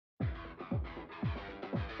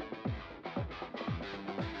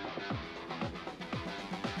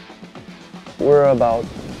We're about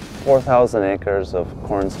 4,000 acres of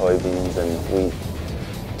corn, soybeans, and wheat,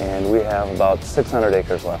 and we have about 600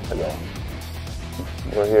 acres left to go.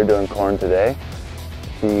 We're here doing corn today.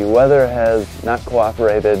 The weather has not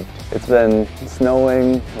cooperated. It's been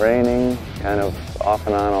snowing, raining, kind of off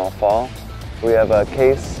and on all fall. We have a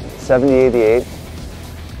Case 7088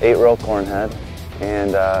 8-row corn head,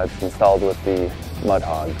 and it's installed with the Mud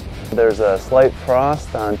Hog. There's a slight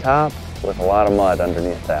frost on top with a lot of mud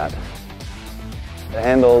underneath that. It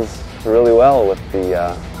handles really well with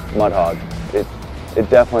the Mud Hog. It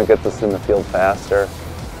definitely gets us in the field faster.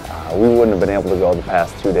 We wouldn't have been able to go the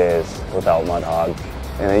past 2 days without Mud Hog.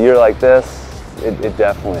 In a year like this, it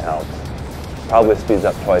definitely helps. Probably speeds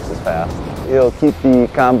up twice as fast. It'll keep the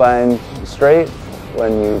combine straight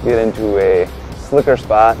when you get into a slicker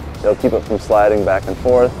spot. It'll keep it from sliding back and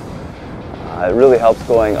forth. It really helps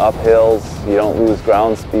going up hills. You don't lose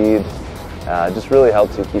ground speed. It just really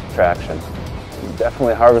helps you keep traction.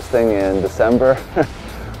 Definitely harvesting in December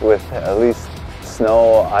with at least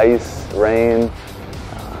snow, ice, rain,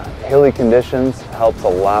 hilly conditions helps a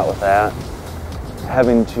lot with that.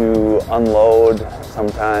 Having to unload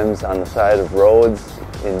sometimes on the side of roads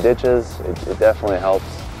in ditches, it definitely helps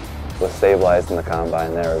with stabilizing the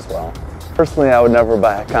combine there as well. Personally, I would never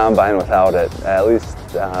buy a combine without it. At least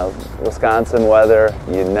Wisconsin weather,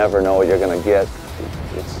 you never know what you're going to get.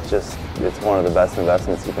 It's one of the best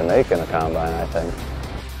investments you can make in a combine, I think.